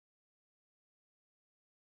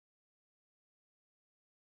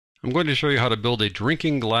I'm going to show you how to build a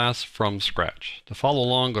drinking glass from scratch. To follow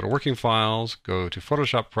along, go to Working Files, go to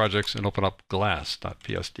Photoshop Projects, and open up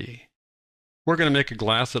glass.psd. We're going to make a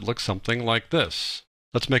glass that looks something like this.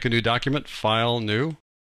 Let's make a new document, File, New.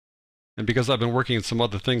 And because I've been working on some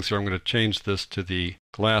other things here, I'm going to change this to the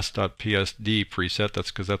glass.psd preset.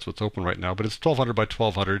 That's because that's what's open right now. But it's 1200 by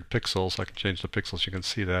 1200 pixels. I can change the pixels. You can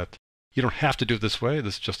see that. You don't have to do it this way.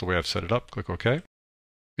 This is just the way I've set it up. Click OK.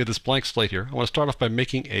 We have this blank slate here. I want to start off by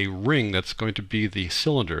making a ring that's going to be the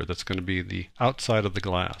cylinder, that's going to be the outside of the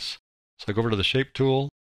glass. So I go over to the Shape tool,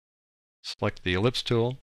 select the Ellipse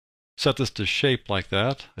tool, set this to shape like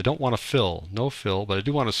that. I don't want to fill, no fill, but I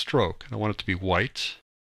do want a stroke. I want it to be white.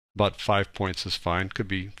 About 5 points is fine. Could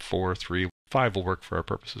be 4, 3, 5 will work for our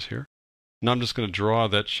purposes here. Now I'm just going to draw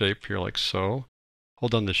that shape here like so.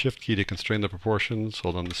 Hold on the Shift key to constrain the proportions.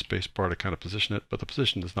 Hold on the space bar to kind of position it, but the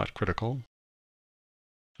position is not critical.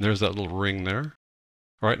 There's that little ring there.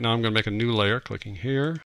 All right, now I'm going to make a new layer, clicking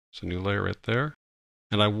here. It's a new layer right there.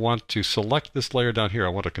 And I want to select this layer down here. I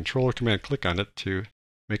want a Control Command click on it to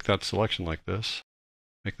make that selection like this.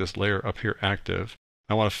 Make this layer up here active.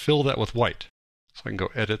 I want to fill that with white. So I can go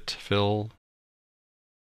Edit, Fill,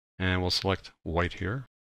 and we'll select white here.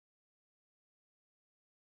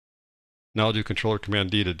 Now I'll do Control Command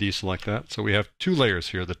D to deselect that. So we have two layers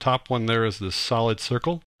here. The top one there is this solid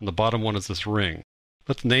circle, and the bottom one is this ring.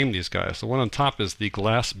 Let's name these guys. The one on top is the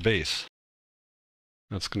glass base.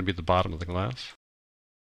 That's going to be the bottom of the glass.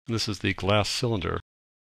 And this is the glass cylinder.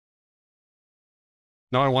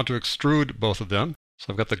 Now I want to extrude both of them. So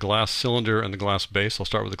I've got the glass cylinder and the glass base. I'll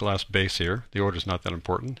start with the glass base here. The order is not that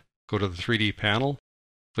important. Go to the 3D panel,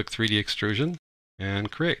 click 3D extrusion, and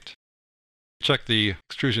create. Check the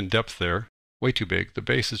extrusion depth there. Way too big. The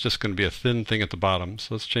base is just going to be a thin thing at the bottom.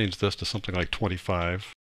 So let's change this to something like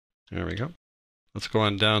 25. There we go. Let's go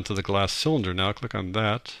on down to the glass cylinder now. Click on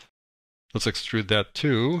that. Let's extrude that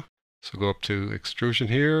too. So go up to extrusion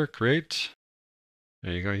here, create.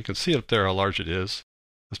 There you go. You can see up there how large it is.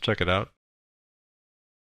 Let's check it out.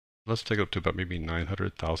 Let's take it up to about maybe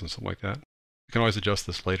 900,000, something like that. You can always adjust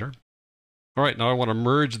this later. All right, now I want to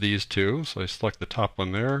merge these two. So I select the top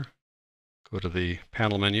one there, go to the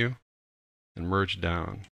panel menu, and merge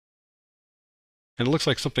down. And it looks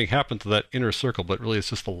like something happened to that inner circle, but really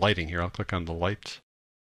it's just the lighting here. I'll click on the light,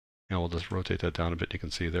 and we'll just rotate that down a bit. You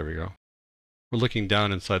can see, there we go. We're looking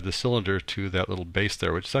down inside the cylinder to that little base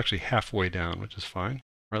there, which is actually halfway down, which is fine.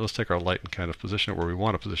 All right, let's take our light and kind of position it where we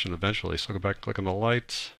want to position it eventually. So go back, click on the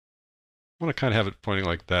light. I want to kind of have it pointing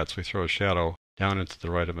like that, so we throw a shadow down into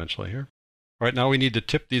the right eventually here. All right, now we need to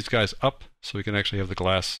tip these guys up so we can actually have the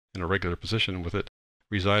glass in a regular position with it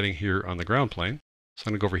residing here on the ground plane. So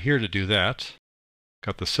I'm going to go over here to do that.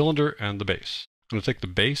 Got the cylinder and the base. I'm going to take the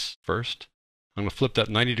base first. I'm going to flip that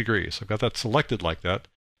 90 degrees. I've got that selected like that.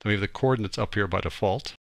 Then we have the coordinates up here by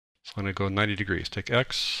default. So I'm going to go 90 degrees. Take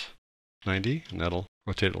X, 90, and that'll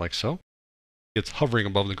rotate it like so. It's hovering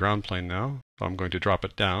above the ground plane now. So I'm going to drop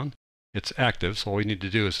it down. It's active, so all we need to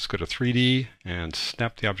do is just go to 3D and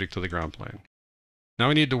snap the object to the ground plane. Now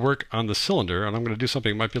we need to work on the cylinder, and I'm going to do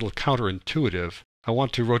something that might be a little counterintuitive. I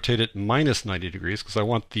want to rotate it minus 90 degrees because I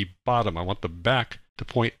want the bottom, I want the back to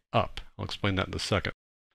point up. I'll explain that in a second.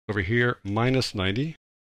 Over here, minus 90.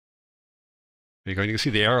 There you go. And you can see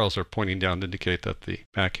the arrows are pointing down to indicate that the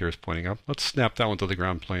back here is pointing up. Let's snap that one to the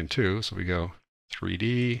ground plane too. So we go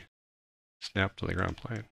 3D, snap to the ground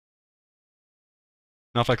plane.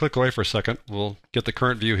 Now if I click away for a second, we'll get the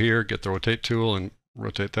current view here, get the rotate tool and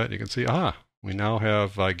rotate that. And you can see, aha, we now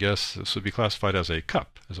have, I guess this would be classified as a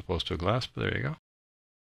cup as opposed to a glass, but there you go.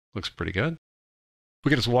 Looks pretty good. We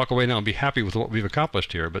can just walk away now and be happy with what we've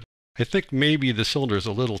accomplished here, but I think maybe the cylinder is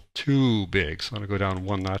a little too big. So I'm going to go down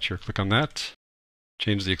one notch here, click on that,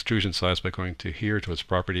 change the extrusion size by going to here to its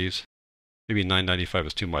properties. Maybe 995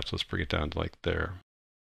 is too much. Let's bring it down to like there.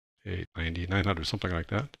 890, 900, something like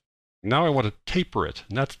that. Now I want to taper it,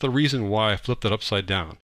 and that's the reason why I flipped it upside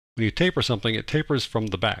down. When you taper something, it tapers from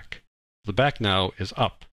the back. The back now is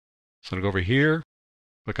up. So I'm going to go over here,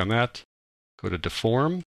 click on that, go to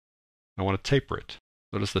Deform. I want to taper it.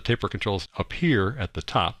 Notice the taper control is up here at the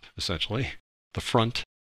top, essentially, the front,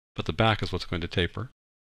 but the back is what's going to taper.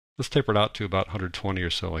 Let's taper it out to about 120 or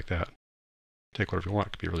so like that. Take whatever you want.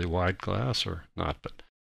 It could be really wide glass or not, but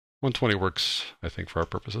 120 works, I think, for our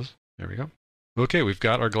purposes. There we go. Okay, we've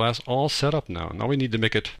got our glass all set up now. Now we need to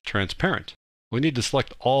make it transparent. We need to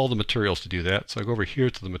select all the materials to do that. So I go over here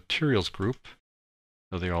to the materials group.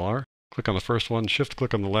 There they all are. Click on the first one, shift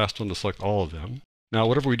click on the last one to select all of them. Now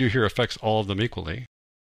whatever we do here affects all of them equally.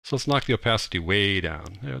 So let's knock the opacity way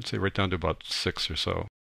down. I'd say right down to about 6 or so.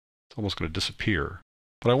 It's almost going to disappear.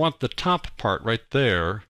 But I want the top part right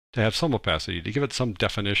there to have some opacity, to give it some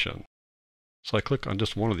definition. So I click on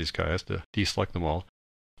just one of these guys to deselect them all.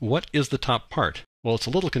 What is the top part? Well, it's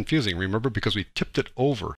a little confusing, remember, because we tipped it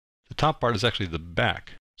over. The top part is actually the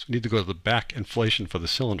back. So we need to go to the back inflation for the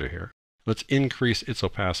cylinder here. Let's increase its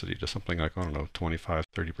opacity to something like, I don't know, 25,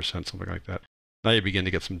 30%, something like that. Now you begin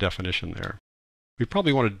to get some definition there. We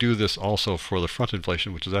probably want to do this also for the front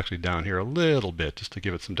inflation, which is actually down here a little bit, just to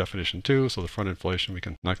give it some definition too. So the front inflation, we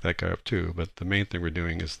can knock that guy up too. But the main thing we're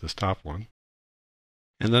doing is this top one.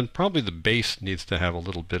 And then probably the base needs to have a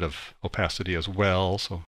little bit of opacity as well.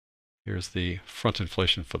 So here's the front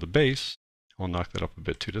inflation for the base. I'll knock that up a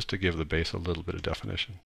bit too, just to give the base a little bit of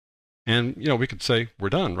definition. And, we could say we're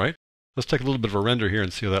done, right? Let's take a little bit of a render here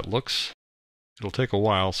and see how that looks. It'll take a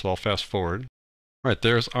while, so I'll fast forward. All right,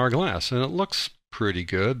 there's our glass, and it looks pretty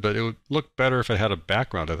good, but it would look better if it had a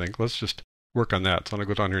background, I think. Let's just work on that. So I'm going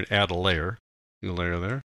to go down here and add a layer. New layer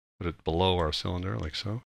there. Put it below our cylinder, like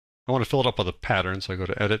so. I want to fill it up with a pattern, so I go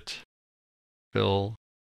to Edit, Fill,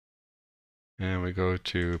 and we go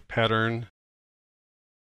to Pattern.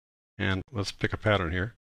 And let's pick a pattern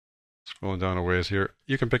here. Scrolling down a ways here.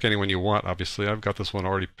 You can pick any one you want, obviously. I've got this one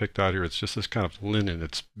already picked out here. It's just this kind of linen.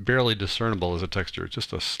 It's barely discernible as a texture. It's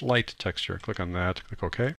just a slight texture. Click on that. Click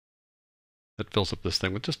OK. That fills up this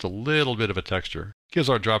thing with just a little bit of a texture. Gives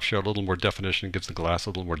our drop shadow a little more definition. Gives the glass a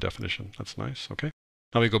little more definition. That's nice. Okay.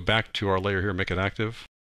 Now we go back to our layer here, make it active.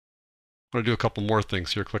 I'm going to do a couple more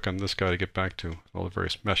things here. Click on this guy to get back to all the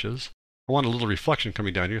various meshes. I want a little reflection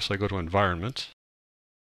coming down here, so I go to Environment.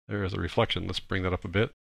 There's the reflection. Let's bring that up a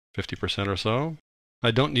bit. 50% or so.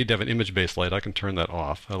 I don't need to have an image-based light. I can turn that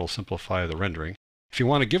off. That'll simplify the rendering. If you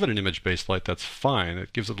want to give it an image-based light, that's fine.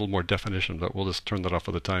 It gives it a little more definition, but we'll just turn that off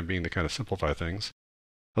for the time being to kind of simplify things.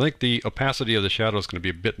 I think the opacity of the shadow is going to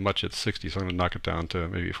be a bit much at 60, so I'm going to knock it down to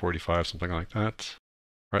maybe 45, something like that.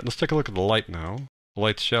 All right, let's take a look at the light now. The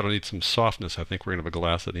light's shadow needs some softness. I think we're going to have a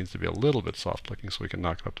glass that needs to be a little bit soft-looking, so we can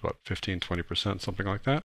knock it up to about 15, 20%, something like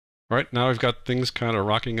that. All right, now we've got things kind of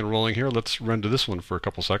rocking and rolling here. Let's render this one for a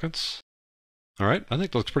couple seconds. All right, I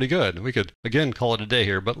think it looks pretty good. We could, again, call it a day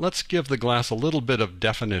here, but let's give the glass a little bit of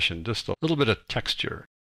definition, just a little bit of texture.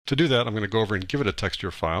 To do that, I'm going to go over and give it a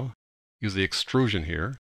texture file. Use the extrusion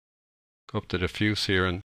here. Go up to diffuse here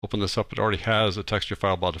and open this up. It already has a texture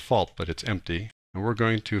file by default, but it's empty. And we're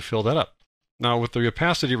going to fill that up. Now, with the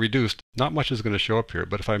opacity reduced, not much is going to show up here,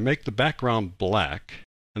 but if I make the background black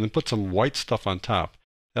and then put some white stuff on top,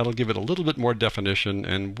 that'll give it a little bit more definition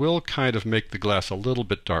and will kind of make the glass a little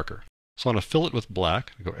bit darker. So I'm going to fill it with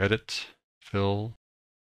black. I go Edit, Fill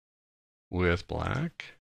with Black.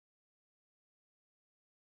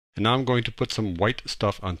 And now I'm going to put some white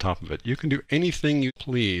stuff on top of it. You can do anything you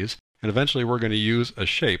please, and eventually we're going to use a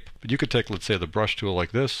shape. But you could take, let's say, the brush tool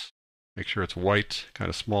like this. Make sure it's white, kind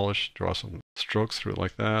of smallish. Draw some strokes through it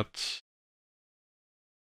like that.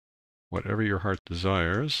 Whatever your heart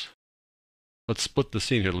desires. Let's split the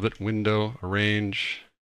scene here a little bit. Window, Arrange,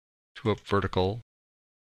 2 up vertical.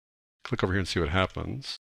 Click over here and see what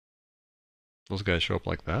happens. Those guys show up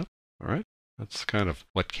like that. All right. That's kind of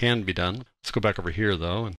what can be done. Let's go back over here,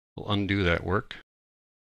 though, and we'll undo that work.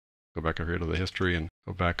 Go back over here to the history and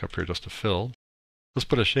go back up here just to fill. Let's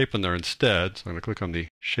put a shape in there instead. So I'm going to click on the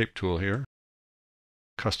Shape tool here.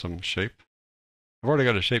 Custom Shape. I've already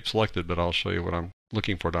got a shape selected, but I'll show you what I'm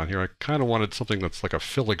looking for down here. I kind of wanted something that's like a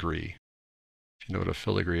filigree. If you know what a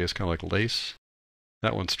filigree is, kind of like lace.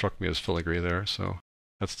 That one struck me as filigree there, so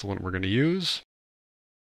that's the one we're going to use.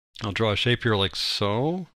 I'll draw a shape here like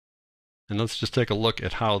so. And let's just take a look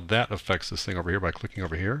at how that affects this thing over here by clicking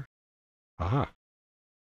over here. Aha.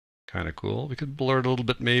 Kind of cool. We could blur it a little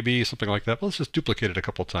bit maybe, something like that. But let's just duplicate it a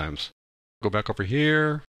couple times. Go back over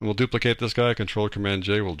here, and we'll duplicate this guy.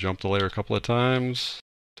 Control-Command-J. We'll jump the layer a couple of times.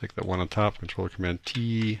 Take that one on top.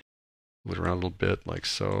 Control-Command-T. Move it around a little bit like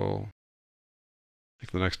so.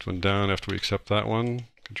 Take the next one down after we accept that one.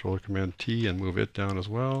 Control-Command-T and move it down as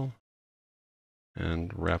well.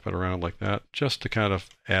 And wrap it around like that, just to kind of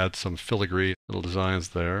add some filigree little designs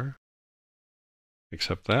there.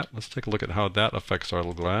 Accept that. Let's take a look at how that affects our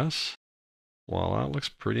little glass. Voila, it looks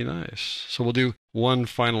pretty nice. So we'll do one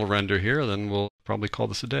final render here, then we'll probably call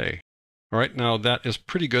this a day. All right, now that is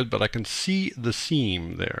pretty good, but I can see the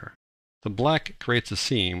seam there. The black creates a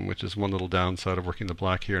seam, which is one little downside of working the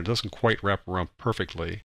black here. It doesn't quite wrap around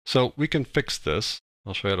perfectly. So we can fix this.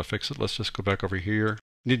 I'll show you how to fix it. Let's just go back over here.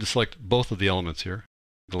 You need to select both of the elements here,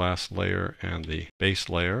 glass layer and the base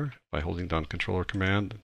layer, by holding down Control or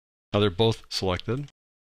Command. Now they're both selected.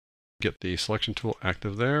 Get the selection tool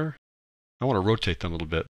active there. I want to rotate them a little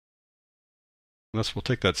bit. And we'll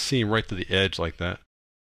take that seam right to the edge like that.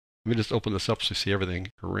 Let me just open this up so you see everything.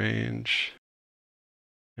 Arrange.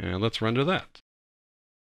 And let's render that.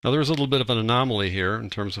 Now there's a little bit of an anomaly here in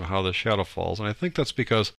terms of how the shadow falls, and I think that's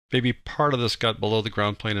because maybe part of this got below the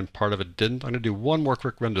ground plane and part of it didn't. I'm going to do one more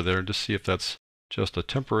quick render there and just see if that's just a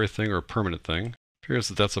temporary thing or a permanent thing. It appears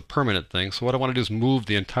that that's a permanent thing, so what I want to do is move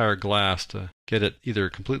the entire glass to get it either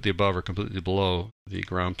completely above or completely below the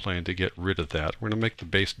ground plane to get rid of that. We're going to make the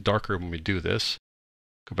base darker when we do this.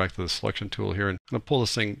 Go back to the selection tool here, and I'm going to pull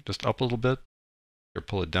this thing just up a little bit, or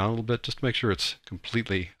pull it down a little bit, just to make sure it's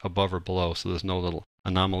completely above or below, so there's no little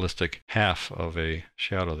anomalistic half of a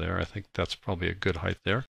shadow there. I think that's probably a good height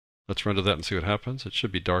there. Let's render that and see what happens. It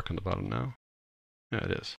should be dark on the bottom now. Yeah,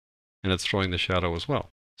 it is. And it's throwing the shadow as well.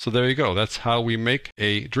 So there you go. That's how we make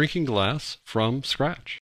a drinking glass from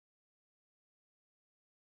scratch.